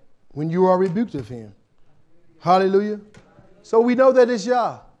faint when you are rebuked of him. Hallelujah. So we know that it's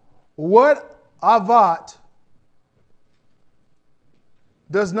Yah. What avat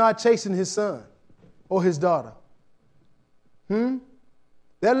does not chasten his son or his daughter?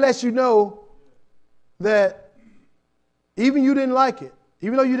 That lets you know that even you didn't like it,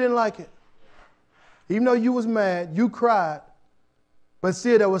 even though you didn't like it, even though you was mad, you cried, but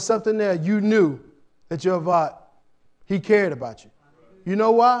still there was something there. You knew that your avat, he cared about you. You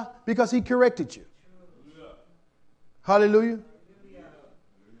know why? Because he corrected you. Hallelujah.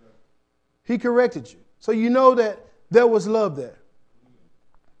 He corrected you. So you know that there was love there.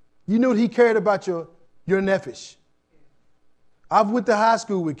 You knew he cared about your nephesh. I've went to high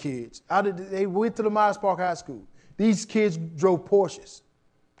school with kids. They went to the Myers Park High School. These kids drove Porsches.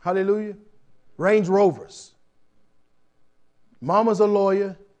 Hallelujah. Range Rovers. Mama's a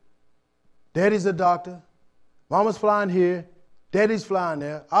lawyer. Daddy's a doctor. Mama's flying here. Daddy's flying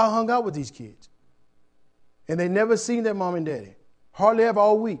there. I hung out with these kids. And they never seen their mom and daddy. Hardly ever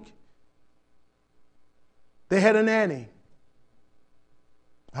all week. They had a nanny.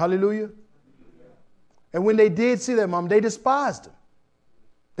 Hallelujah. And when they did see their mom, they despised him.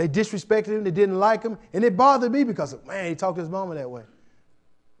 They disrespected him. They didn't like him. And it bothered me because, man, he talked to his mama that way.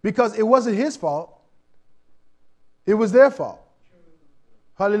 Because it wasn't his fault. It was their fault.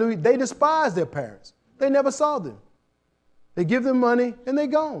 Hallelujah. They despised their parents. They never saw them. They give them money and they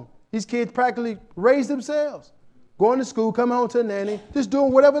gone. These kids practically raise themselves. Going to school, come home to a nanny, just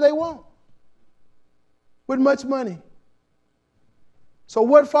doing whatever they want. With much money. So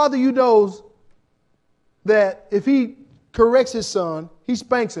what father you knows that if he corrects his son, he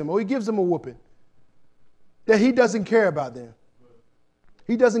spanks him or he gives him a whooping, that he doesn't care about them.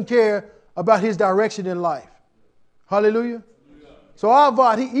 He doesn't care about his direction in life. Hallelujah. So our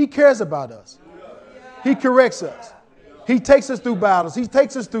God, he cares about us. He corrects us. He takes us through battles. He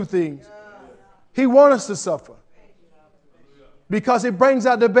takes us through things. He wants us to suffer because it brings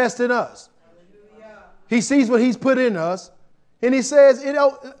out the best in us. He sees what he's put in us and he says,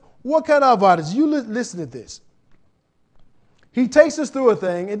 what kind of God is you? Listen to this. He takes us through a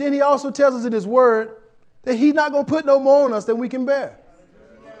thing and then he also tells us in his word that he's not going to put no more on us than we can bear.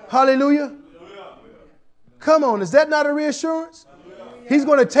 Hallelujah. Come on. Is that not a reassurance? He's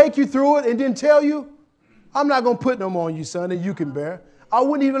going to take you through it and then tell you, I'm not going to put no more on you, son, than you can bear. I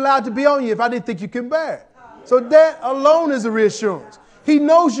wouldn't even allow it to be on you if I didn't think you can bear it. So that alone is a reassurance. He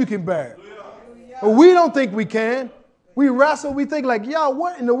knows you can bear it. But we don't think we can. We wrestle. We think like, y'all,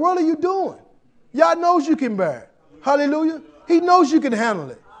 what in the world are you doing? Y'all knows you can bear it. Hallelujah. He knows you can handle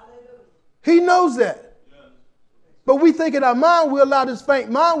it. He knows that. But we think in our mind, we allow this faint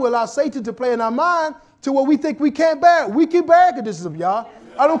mind, we allow Satan to play in our mind to where we think we can't bear it. We can bear conditions of y'all.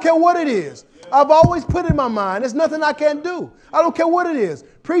 I don't care what it is. I've always put in my mind, there's nothing I can't do. I don't care what it is.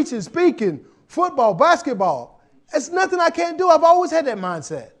 Preaching, speaking, football, basketball. It's nothing I can't do. I've always had that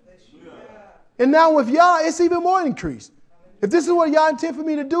mindset. And now with y'all, it's even more increased. If this is what y'all intend for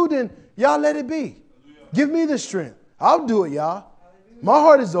me to do, then y'all let it be. Give me the strength. I'll do it, y'all. My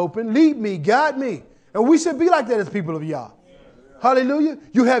heart is open. Lead me, guide me. And we should be like that as people of Yah. Hallelujah.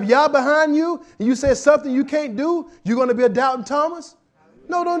 You have Yah behind you and you say something you can't do, you're going to be a doubting Thomas?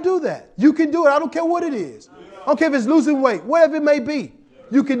 No, don't do that. You can do it. I don't care what it is. I don't care if it's losing weight, whatever it may be.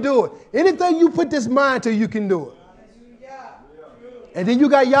 You can do it. Anything you put this mind to, you can do it. And then you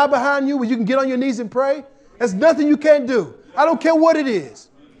got Yah behind you where you can get on your knees and pray. There's nothing you can't do. I don't care what it is.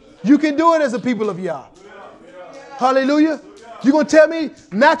 You can do it as a people of Yah. Hallelujah. You're going to tell me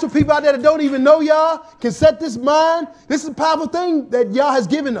natural people out there that don't even know Yah can set this mind? This is a powerful thing that Yah has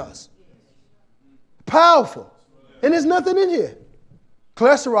given us. Powerful. And there's nothing in here.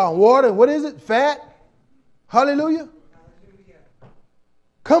 Cholesterol, water, what is it? Fat. Hallelujah.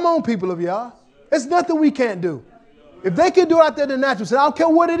 Come on, people of Yah. There's nothing we can't do. If they can do it out there in the natural, so I don't care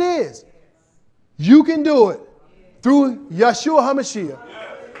what it is. You can do it through Yeshua HaMashiach.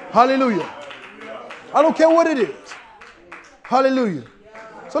 Hallelujah. I don't care what it is. Hallelujah.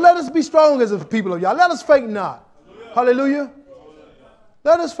 So let us be strong as a people of Yah. Let us faint not. Hallelujah.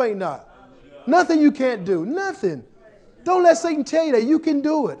 Let us faint not. Nothing you can't do. Nothing. Don't let Satan tell you that you can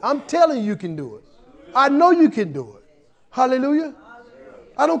do it. I'm telling you you can do it. I know you can do it. Hallelujah.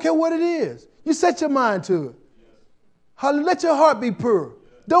 I don't care what it is. You set your mind to it. Hallelujah. Let your heart be pure.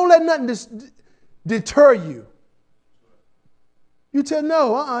 Don't let nothing deter you. You tell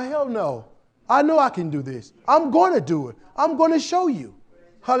no, hell no. I know I can do this. I'm going to do it. I'm going to show you.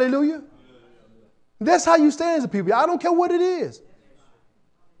 Hallelujah. That's how you stand as a people. I don't care what it is.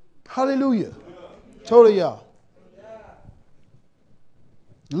 Hallelujah. Totally, y'all.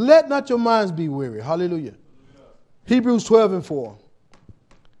 Let not your minds be weary. Hallelujah. Hebrews 12:4.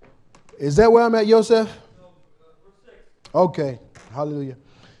 Is that where I'm at, Yosef? Okay. Hallelujah.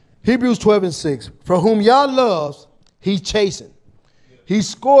 Hebrews 12:6. For whom Yah loves, he chastens. He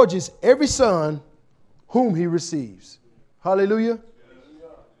scourges every son whom he receives. Hallelujah.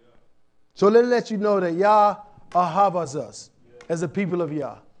 So let you know that Yah ahavas us as a people of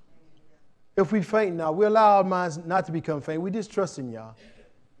Yah. If we faint now, we allow our minds not to become faint. We just trust in Yah.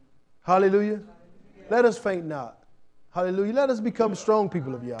 Hallelujah. Let us faint not. Hallelujah. Let us become strong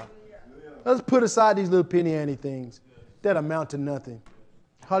people of Yah. Let us put aside these little penny ante things that amount to nothing.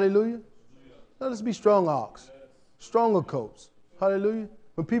 Hallelujah. Let us be strong ox, stronger coats. Hallelujah.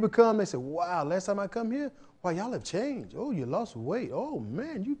 When people come, they say, wow, last time I come here, wow, y'all have changed. Oh, you lost weight. Oh,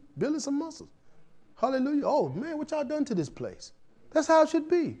 man, you building some muscles. Hallelujah. Oh, man, what y'all done to this place? That's how it should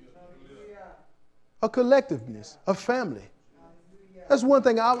be. A collectiveness, a family. That's one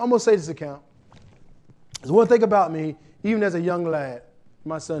thing. I'm going to say this account. There's one thing about me, even as a young lad.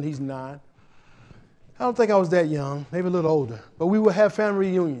 My son, he's 9. I don't think I was that young, maybe a little older. But we would have family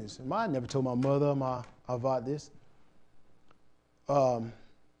reunions. I never told my mother, my Akwh this.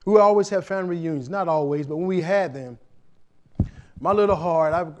 We would always have family reunions. Not always, but when we had them, my little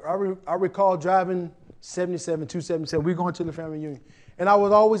heart, I recall driving 277. We going to the family reunion. And I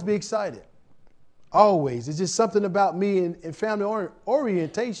would always be excited. Always. It's just something about me and family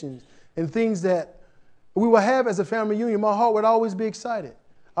orientations and things that we would have as a family reunion. My heart would always be excited.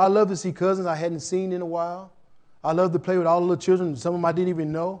 I love to see cousins I hadn't seen in a while. I love to play with all the little children. Some of them I didn't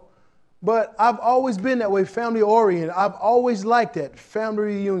even know. But I've always been that way, family oriented. I've always liked that, family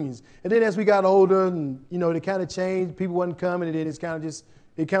reunions. And then as we got older and, they kind of changed, people wasn't coming, and then it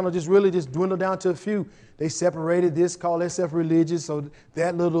kind of just really just dwindled down to a few. They separated this, called themselves religious, so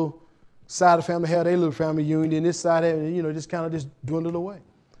that little side of the family had their little family reunion, and this side had, just kind of just dwindled away.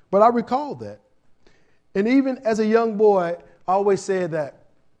 But I recall that. And even as a young boy, I always said that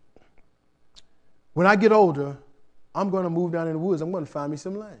when I get older, I'm going to move down in the woods. I'm going to find me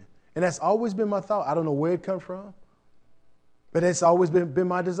some land. And that's always been my thought. I don't know where it comes from, but it's always been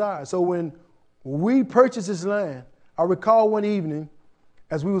my desire. So when we purchased this land, I recall one evening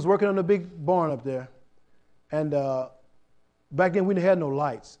as we was working on the big barn up there, and back then we didn't have no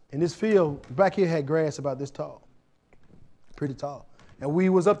lights. And this field back here had grass about this tall, pretty tall. And we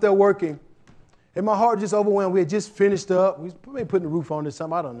was up there working, and my heart just overwhelmed. We had just finished up. We was maybe putting the roof on or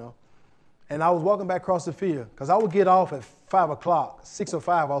something, I don't know. And I was walking back across the field because I would get off at 5 o'clock. 6 or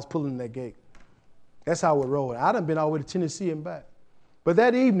 5, I was pulling that gate. That's how I would roll. I done been all the way to Tennessee and back. But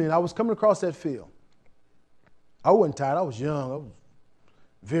that evening, I was coming across that field. I wasn't tired. I was young. I was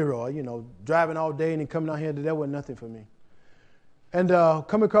virile, driving all day and then coming out here. That wasn't nothing for me. And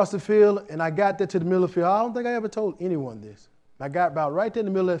coming across the field, and I got there to the middle of the field. I don't think I ever told anyone this. I got about right there in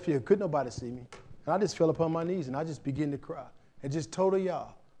the middle of the field. Couldn't nobody see me. And I just fell upon my knees, and I just began to cry. And just told Yah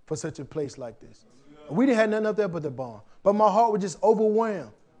for such a place like this. We didn't have nothing up there but the barn. But my heart was just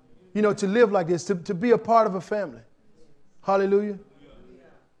overwhelmed, to live like this, to be a part of a family. Hallelujah.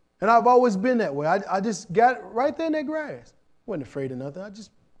 And I've always been that way. I just got right there in that grass. Wasn't afraid of nothing. I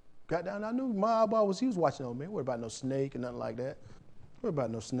just got down. I knew my Akwh he was watching over me. What about no snake or nothing like that? What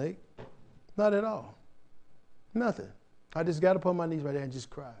about no snake? Not at all. Nothing. I just got upon my knees right there and just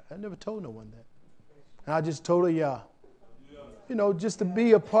cried. I never told no one that. And I just told Yah. Just to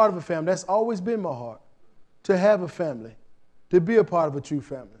be a part of a family. That's always been my heart, to have a family. to be a part of a true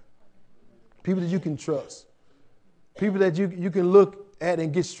family. People that you can trust. People that you can look at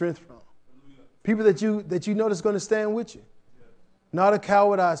and get strength from. People that you know that's going to stand with you. Not a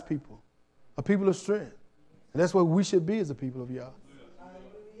cowardized people. A people of strength. And that's what we should be as a people of Yah.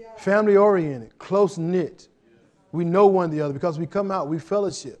 Family oriented, close knit. We know one the other because we come out, we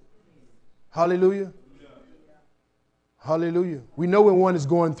fellowship. Hallelujah. Hallelujah. We know when one is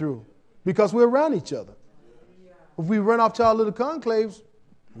going through because we're around each other. If we run off to our little conclaves,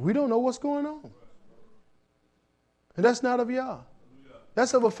 we don't know what's going on. And that's not of Yah.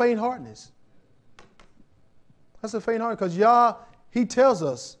 That's of a faint-heartedness. That's a faint heart because Yah, he tells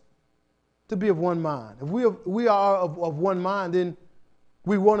us to be of one mind. If we are of one mind, then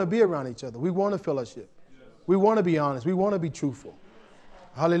we want to be around each other. We want to fellowship. We want to be honest. We want to be truthful.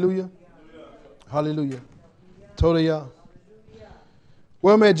 Hallelujah. Hallelujah. Totally Yah.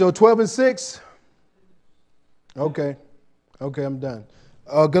 Well, man, Joe, 12 and 6. Okay. Okay, I'm done.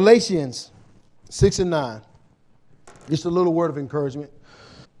 Galatians 6 and 9. Just a little word of encouragement.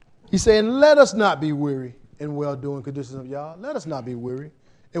 He's saying, let us not be weary in well-doing, conditions of Yah. Let us not be weary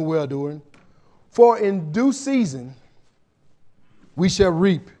in well-doing. For in due season we shall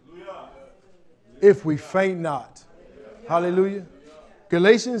reap if we faint not. Hallelujah.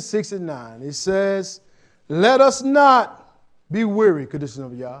 Galatians 6 and 9. It says, let us not be weary, conditions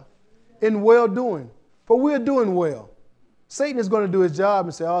of Yah, in well-doing. For we are doing well. Satan is going to do his job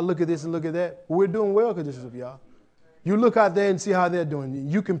and say, oh, look at this and look at that. But we're doing well, conditions of Yah. You look out there and see how they're doing.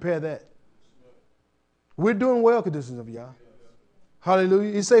 You compare that. We're doing well, conditions of Yah.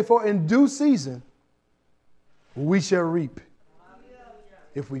 Hallelujah. He say, for in due season we shall reap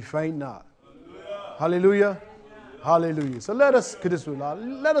if we faint not. Hallelujah. Hallelujah. So let us,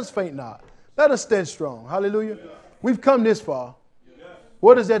 let us faint not. Let us stand strong. Hallelujah. We've come this far.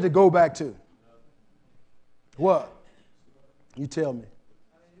 What is that to go back to? What? You tell me.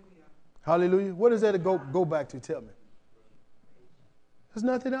 Hallelujah. What is that to go back to? Tell me. There's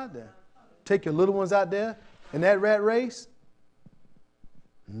nothing out there. Take your little ones out there in that rat race.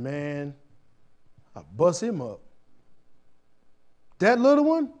 Man, I bust him up. That little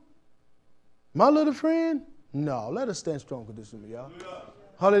one? My little friend? No, let us stand strong for this, y'all.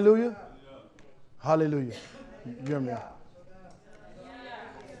 Hallelujah. Hallelujah. You hear me?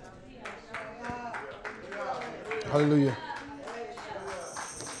 Hallelujah.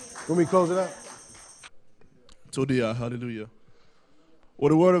 Let me close it out. Todia, hallelujah.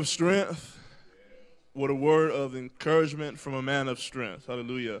 What a word of strength. What a word of encouragement from a man of strength.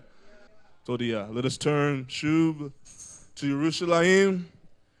 Hallelujah. Todia. Let us turn Shub to Jerusalem.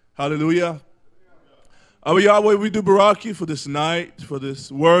 Hallelujah. Abba Yahweh, we do barak you for this night, for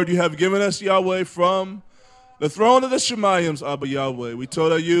this word you have given us, Yahweh, from the throne of the Shemayim, Abba Yahweh. We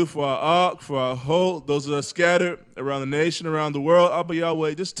told you for our Akwh, for our hope, those that are scattered around the nation, around the world, Abba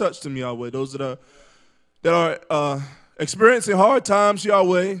Yahweh, just touch them, Yahweh. Those that are experiencing hard times,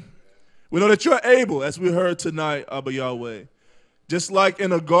 Yahweh, we know that you're able, as we heard tonight, Abba Yahweh. Just like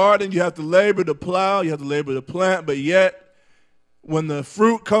in a garden, you have to labor to plow, you have to labor to plant, but yet when the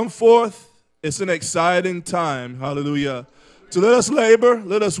fruit come forth, it's an exciting time, hallelujah. So let us labor,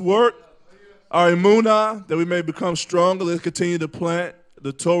 let us work our emunah, that we may become stronger. Let's continue to plant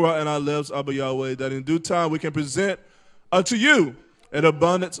the Torah in our lives, Abba Yahweh, that in due time we can present unto you an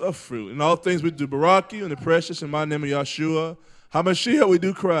abundance of fruit. In all things we do barak you in the precious and mighty name of Yeshua HaMashiach, we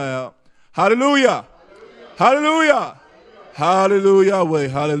do cry out, hallelujah, hallelujah, hallelujah, Yahweh,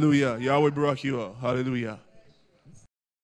 hallelujah. Yahweh barak you all, hallelujah.